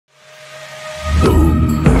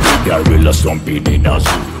Boom, gorilla stomping in a zoo.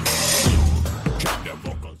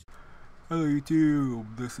 Hello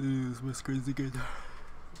YouTube, this is Miss Crazy Kid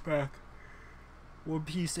back. One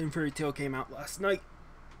Piece and Fairy Tail came out last night,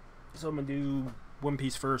 so I'm gonna do One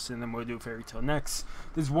Piece first and then we'll do Fairy Tail next.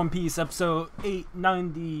 This is One Piece episode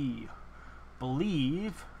 890,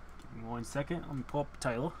 believe. Give me 1 second, let me pull up the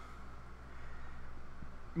title.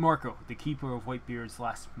 Marco, the keeper of Whitebeard's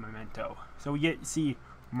last memento. So we get to see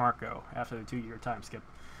Marco after the 2-year time skip,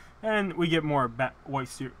 and we get more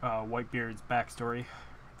Whitebeard's backstory.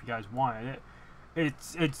 If you guys wanted it,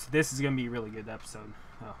 this is gonna be a really good episode.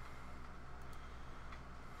 Oh.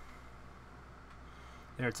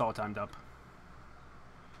 There, it's all timed up.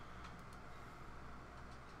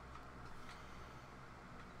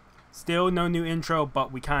 Still no new intro,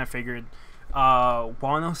 but we kind of figured.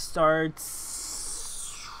 Wano starts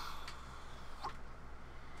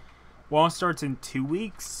in 2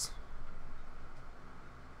 weeks.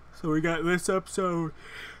 So we got this episode,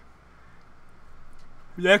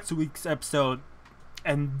 next week's episode,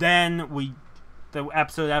 and then the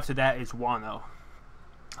episode after that is Wano,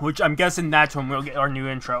 which I'm guessing that's when we'll get our new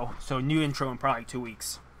intro. So new intro in probably 2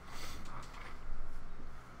 weeks.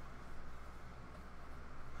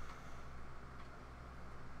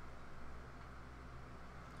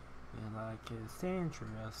 We like it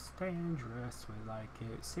dangerous, dangerous. We like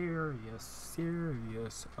it serious,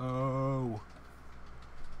 serious. Oh.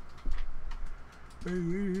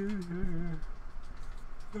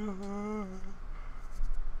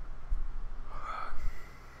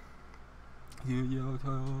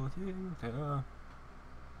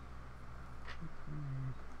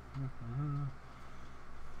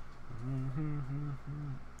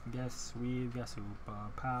 Guess we've got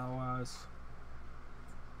superpowers.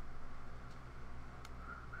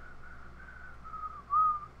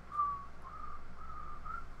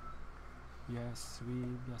 Yes,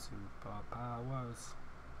 we've got superpowers.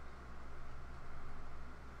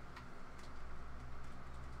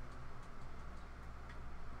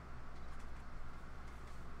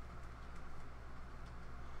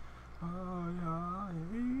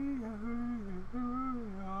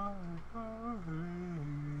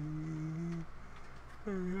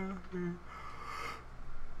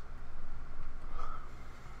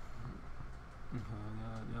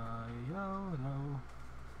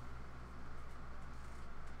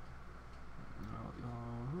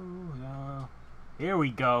 Here we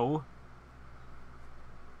go.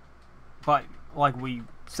 But like we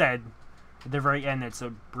said at the very end, it's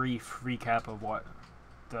a brief recap of what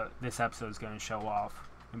this episode is going to show off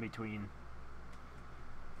in between.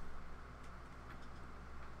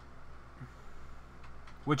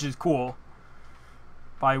 Which is cool.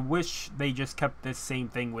 But I wish they just kept this same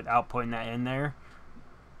thing without putting that in there.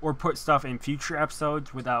 Or put stuff in future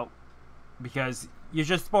episodes without... Because you're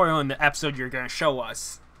just spoiling the episode you're going to show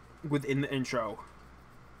us within the intro.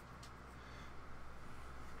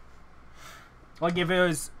 Like if it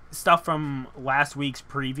was stuff from last week's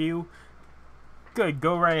preview, good,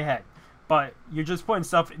 go right ahead. But you're just putting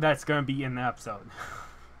stuff that's going to be in the episode.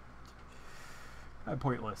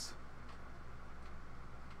 Pointless.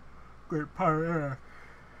 Great power.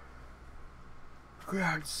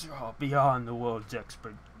 Beyond the world's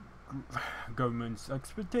government's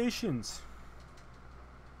expectations.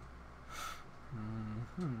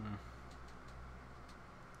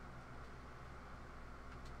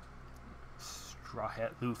 Straw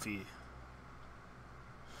Hat Luffy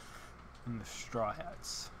and the Straw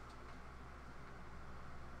Hats.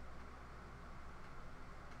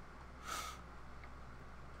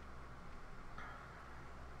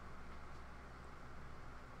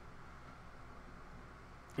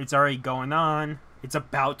 It's already going on. It's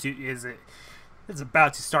about to, it's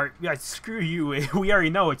about to start. Yeah, screw you. We already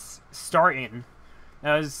know it's starting.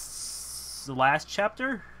 That was the last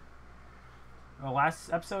chapter? The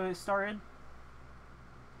last episode it started?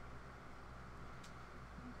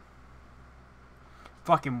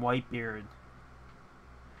 Fucking Whitebeard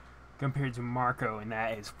compared to Marco, and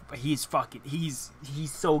that is he's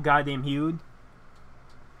so goddamn huge.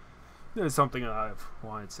 This is something that I've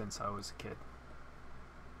wanted since I was a kid.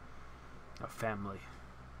 A family.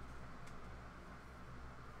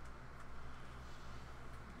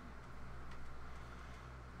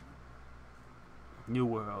 New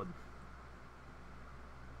world.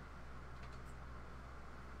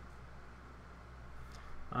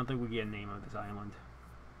 I don't think we get a name of this island.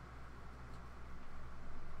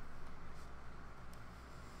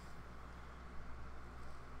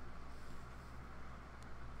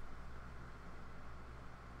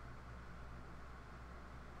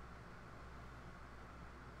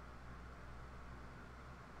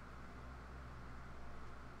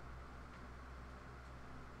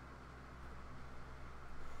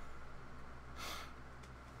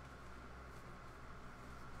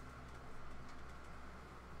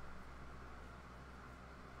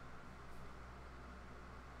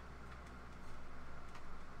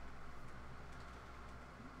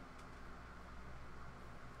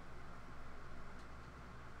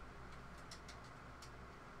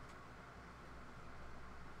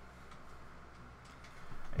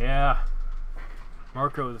 Yeah.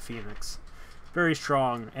 Marco the Phoenix. Very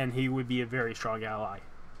strong, and he would be a very strong ally.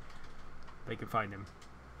 They can find him.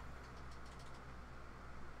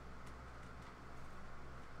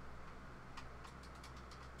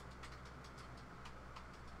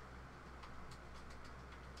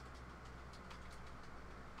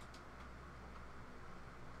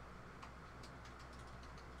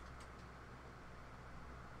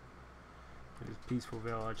 There's a peaceful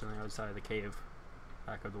village on the other side of the cave,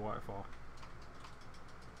 back of the waterfall.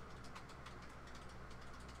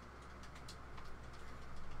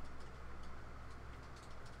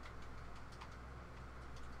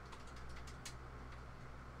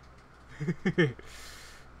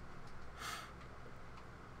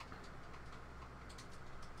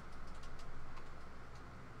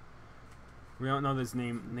 We don't know this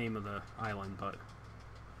name of the island, but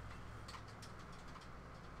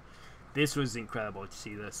this was incredible to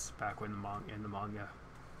see this back when in the manga.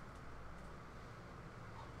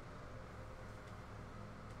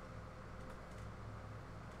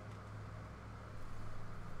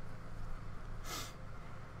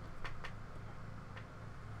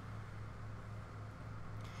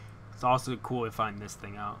 It's also cool to find this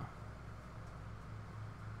thing out.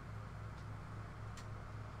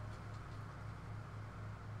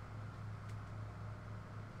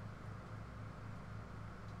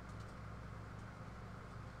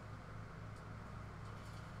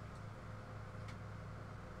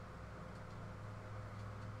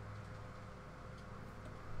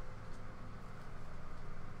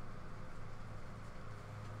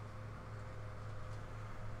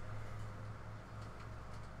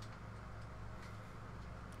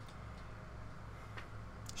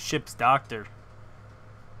 Ship's doctor.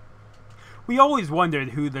 We always wondered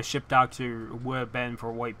who the ship doctor would have been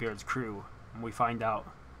for Whitebeard's crew, and we find out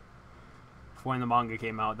when the manga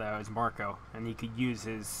came out that it was Marco, and he could use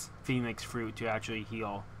his phoenix fruit to actually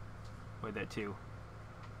heal with it too.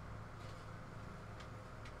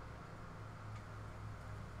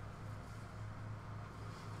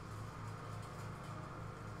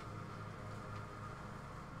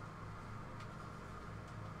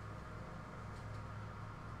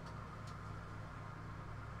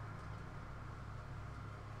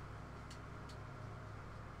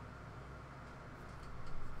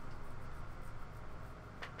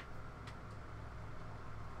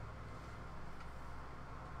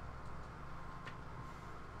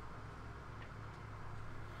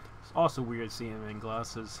 It's also weird seeing him in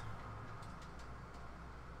glasses.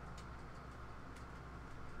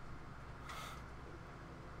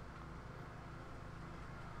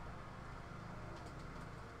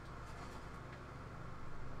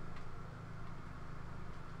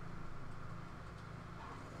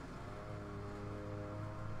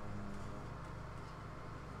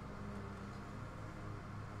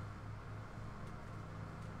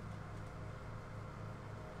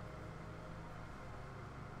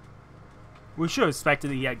 We should have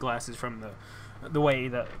expected he had glasses from the way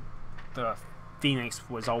that the Phoenix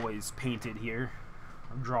was always painted here,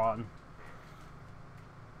 drawn.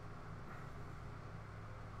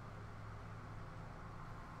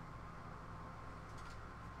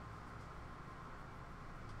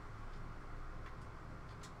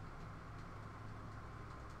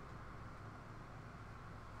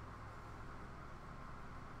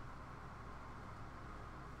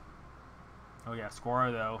 Oh yeah,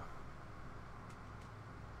 Squirrel though.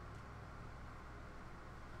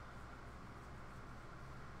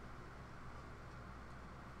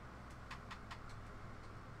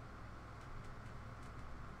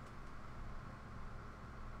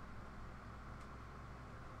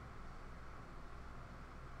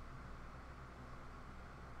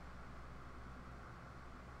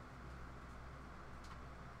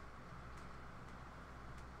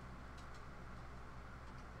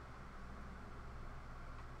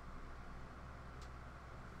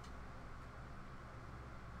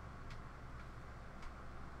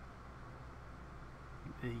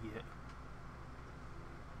 Idiot.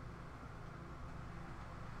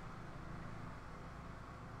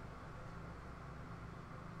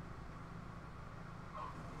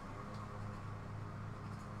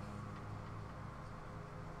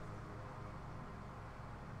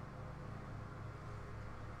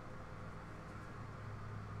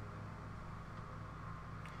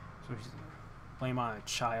 So he's blame on a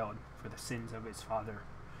child for the sins of his father.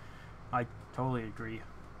 I totally agree.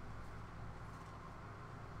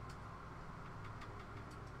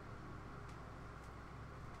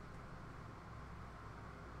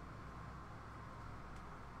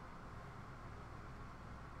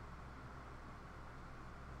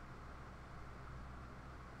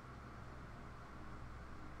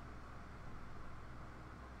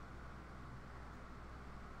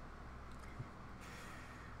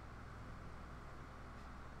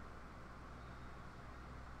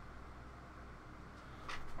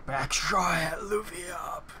 Backshot Luffy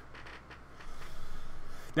up.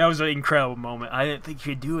 That was an incredible moment. I didn't think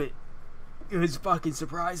he'd do it. It was fucking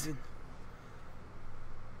surprising.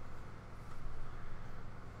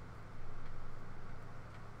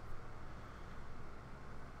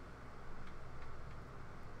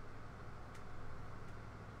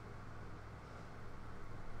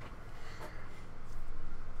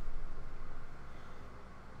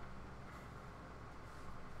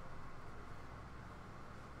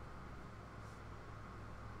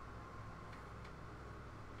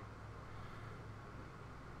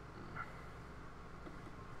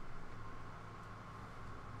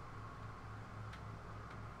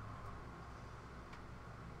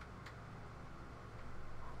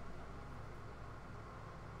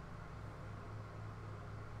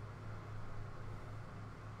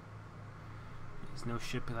 There's no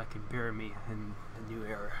ship that can bear me in the new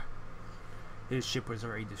era. His ship was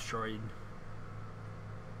already destroyed.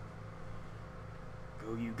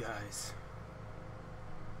 Go you guys.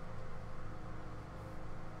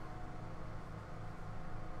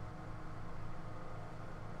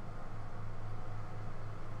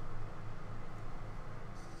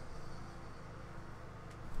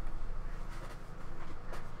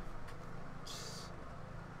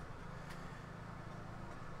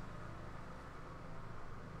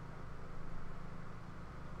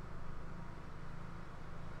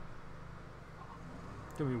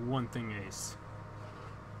 Give me one thing, Ace.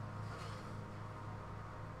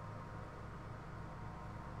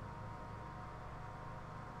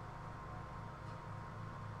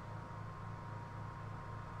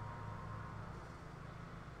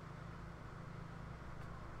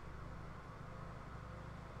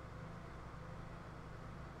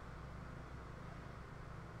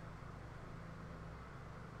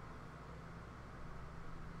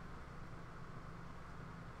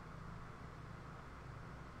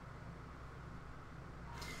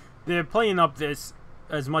 They're playing up this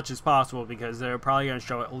as much as possible because they're probably going to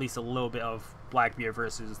show at least a little bit of Blackbeard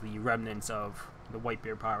versus the remnants of the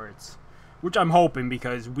Whitebeard pirates, which I'm hoping,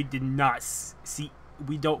 because we did not see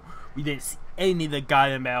we didn't see any of the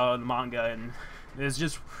Gaiden battle in the manga, and it's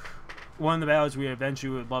just one of the battles we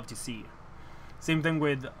eventually would love to see. Same thing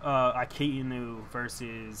with Akainu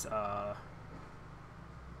versus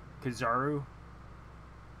Kizaru.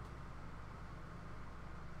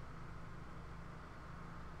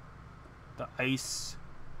 The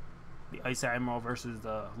Ice Admiral versus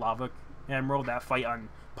the Lava Admiral, that fight on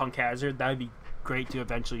Punk Hazard, that'd be great to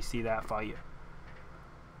eventually see that fight.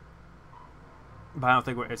 But I don't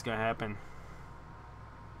think it's gonna happen.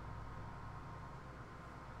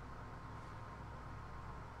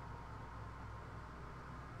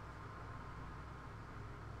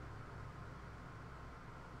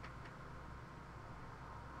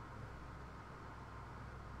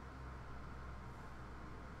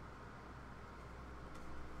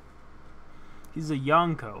 He's a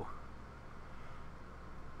Yonko.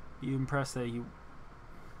 You impressed that he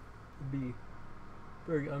would be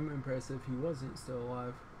very unimpressed if he wasn't still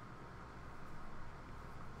alive.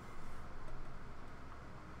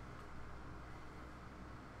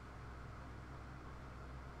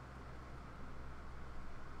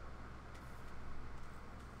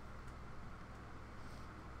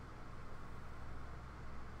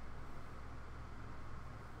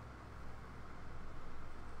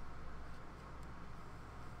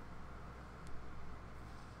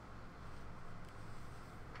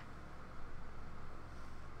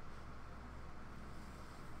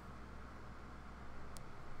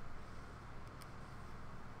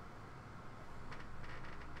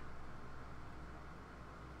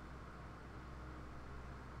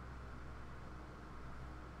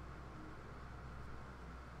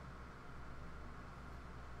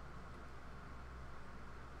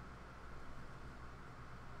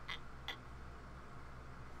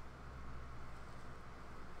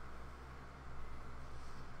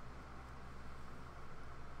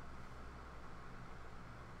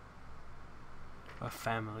 A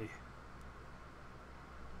family.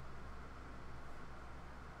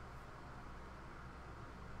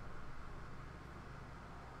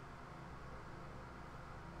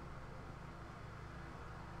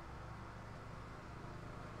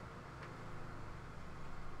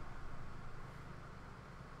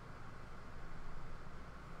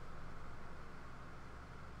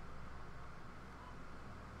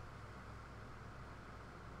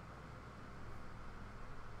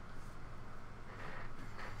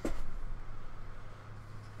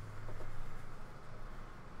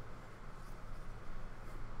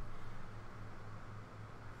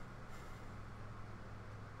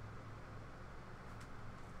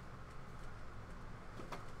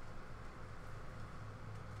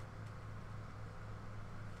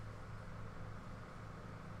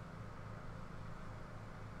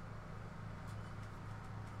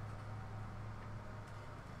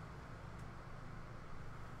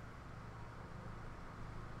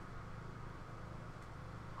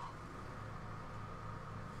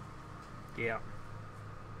 Yeah.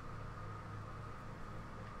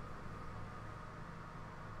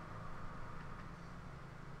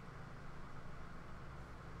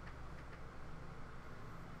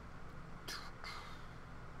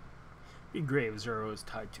 It'd be great if Zoro was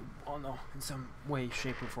tied to Wano in some way,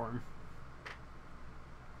 shape, or form.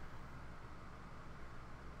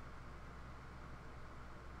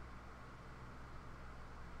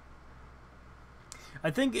 I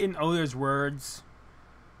think in Oda's words,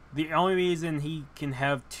 the only reason he can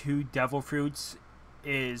have 2 devil fruits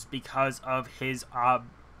is because of his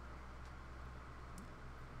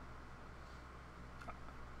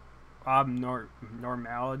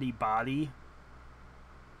abnormality body.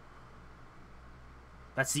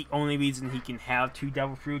 That's the only reason he can have 2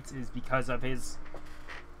 devil fruits is because of his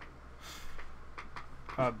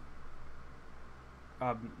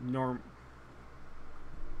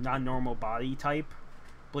non-normal body type.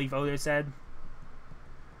 I believe Oda said.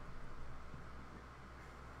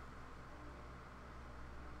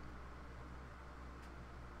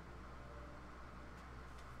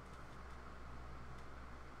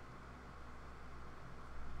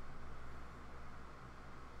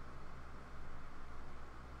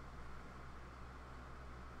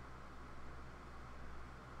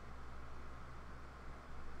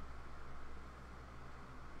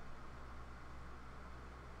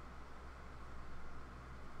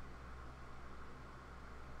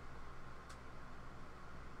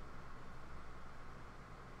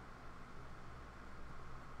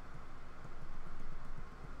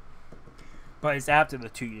 But it's after the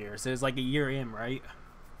 2 years. It was like a year in, right?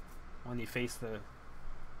 When he faced the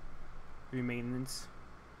remainance.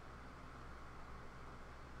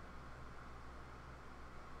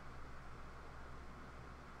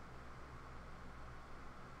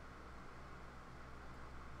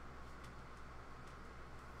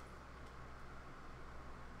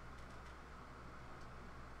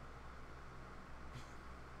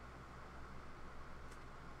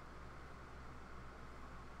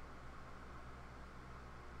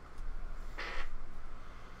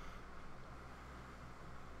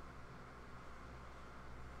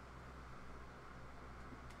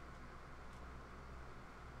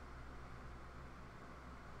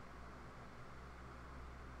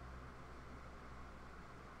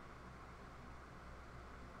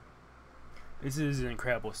 This is an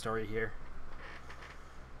incredible story here.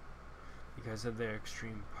 Because of their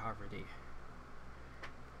extreme poverty.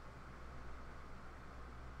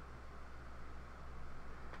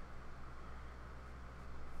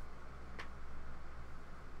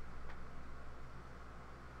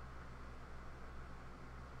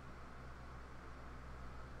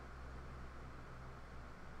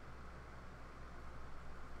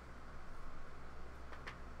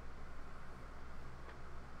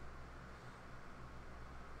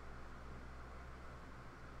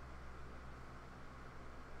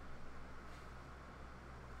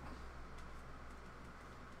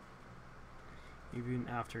 Even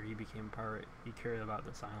after he became a pirate, he cared about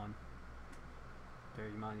this island, their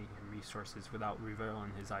money and resources without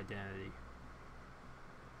revealing his identity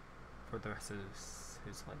for the rest of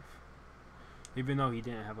his life. Even though he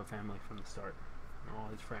didn't have a family from the start, and all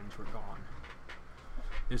his friends were gone.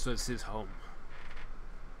 This was his home.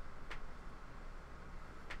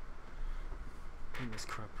 In this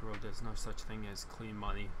corrupt world, there's no such thing as clean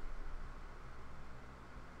money.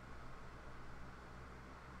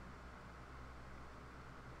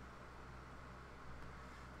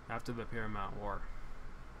 After the Paramount War,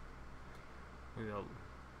 we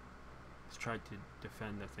tried to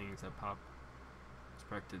defend the things that Pop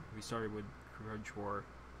expected. We started with Grudge War,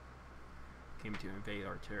 came to invade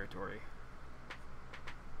our territory.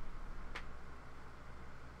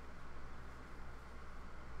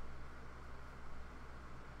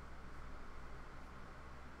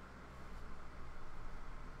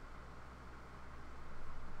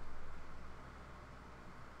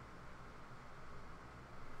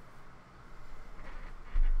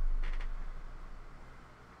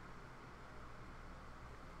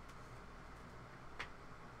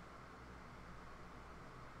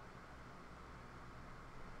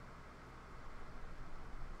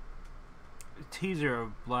 Teaser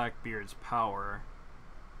of Blackbeard's power.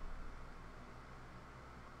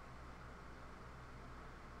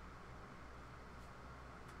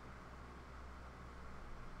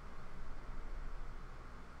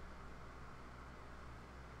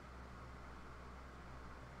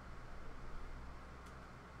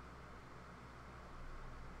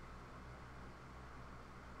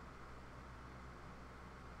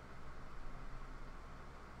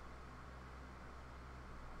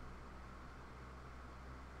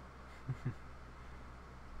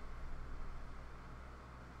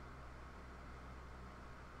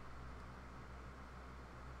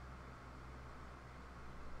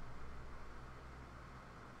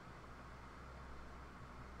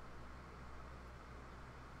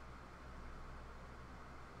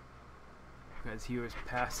 because he was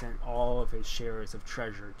passing all of his shares of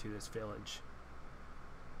treasure to this village.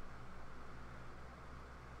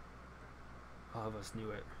 All of us knew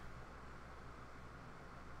it.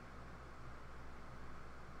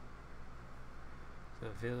 The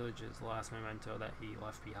village is the last memento that he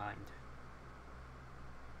left behind.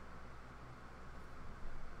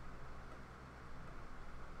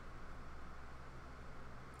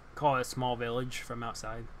 Call it a small village from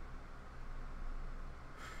outside.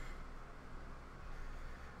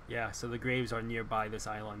 Yeah, so the graves are nearby this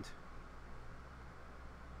island.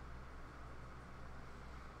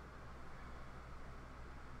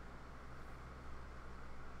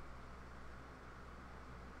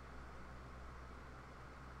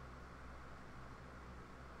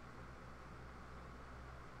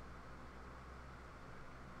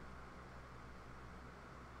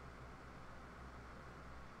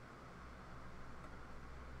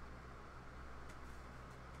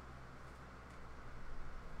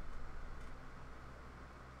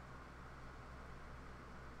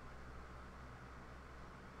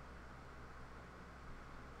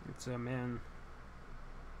 It's a man.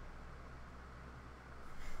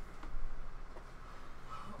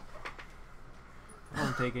 I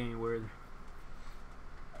don't take any word.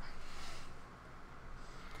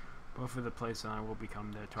 Both of the place and I will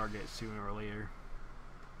become their target sooner or later.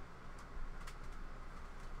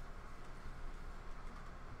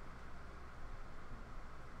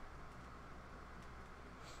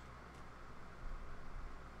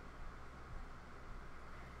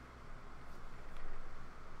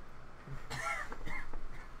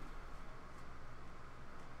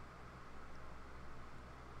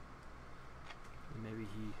 Maybe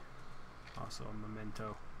he also a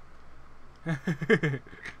memento.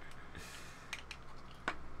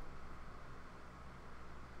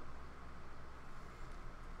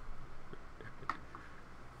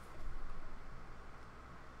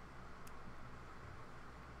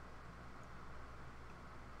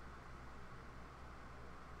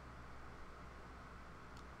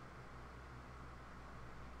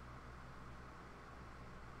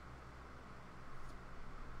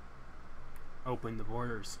 Open the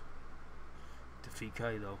borders. Defeat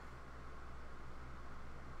Kaido.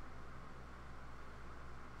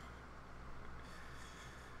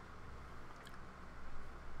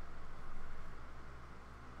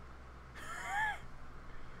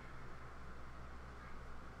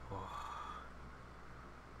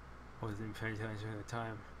 Wasn't paying attention at the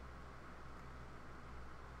time.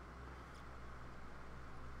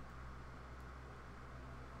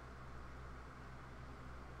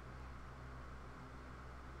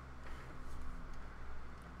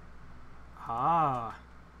 Ah.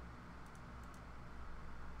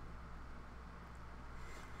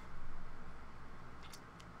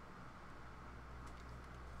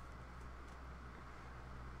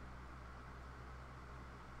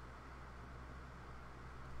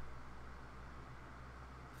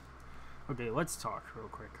 Okay, let's talk real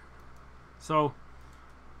quick. So,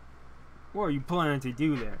 what are you planning to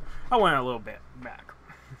do there? I went a little bit back.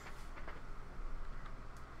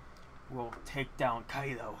 We'll take down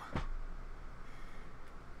Kaido.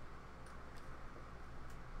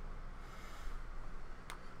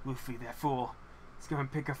 Luffy, that fool, is gonna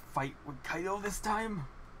pick a fight with Kaido this time?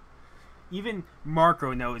 Even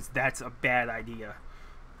Marco knows that's a bad idea.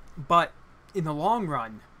 But, in the long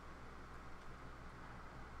run,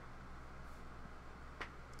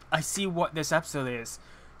 I see what this episode is.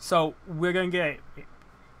 So, we're gonna get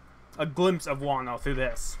a glimpse of Wano through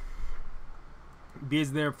this.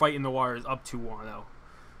 Because they're fighting the waters up to Wano.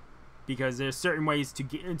 Because there's certain ways to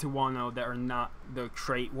get into Wano that are not the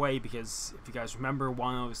straight way, because if you guys remember,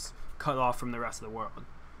 Wano's cut off from the rest of the world.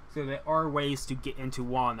 So there are ways to get into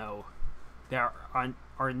Wano that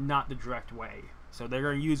are not the direct way. So they're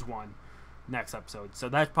going to use one next episode. So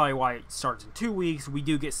that's probably why it starts in 2 weeks. We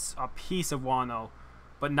do get a piece of Wano,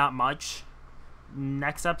 but not much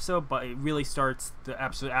next episode, but it really starts the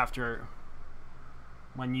episode after,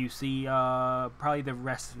 when you see probably the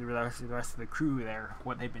rest of the crew there,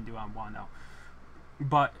 what they've been doing on Wano.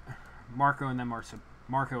 But Marco and them are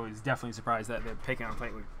Marco is definitely surprised that they're picking a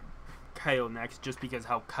fight with Kaido next, just because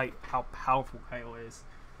how powerful Kaido is.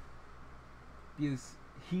 Because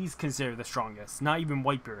he's considered the strongest, not even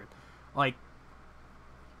Whitebeard. Like,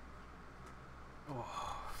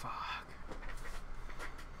 oh fuck,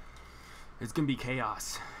 it's gonna be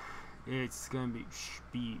chaos. It's gonna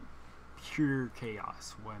be pure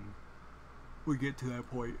chaos when we get to that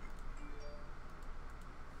point.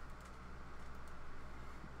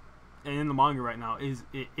 And in the manga right now,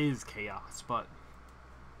 it is chaos, but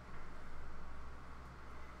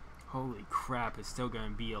Holy crap, it's still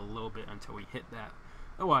gonna be a little bit until we hit that.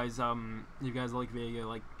 Otherwise, if you guys like the video,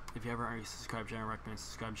 like, if you ever already subscribe to the channel, recommend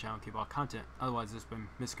subscribe to the channel, keep all content. Otherwise, this has been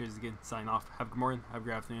Mr. Crazy again, signing off. Have a good morning, have a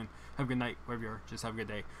good afternoon, have a good night, wherever you are. Just have a good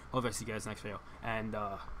day. I'll see you guys next video. And,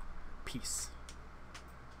 peace.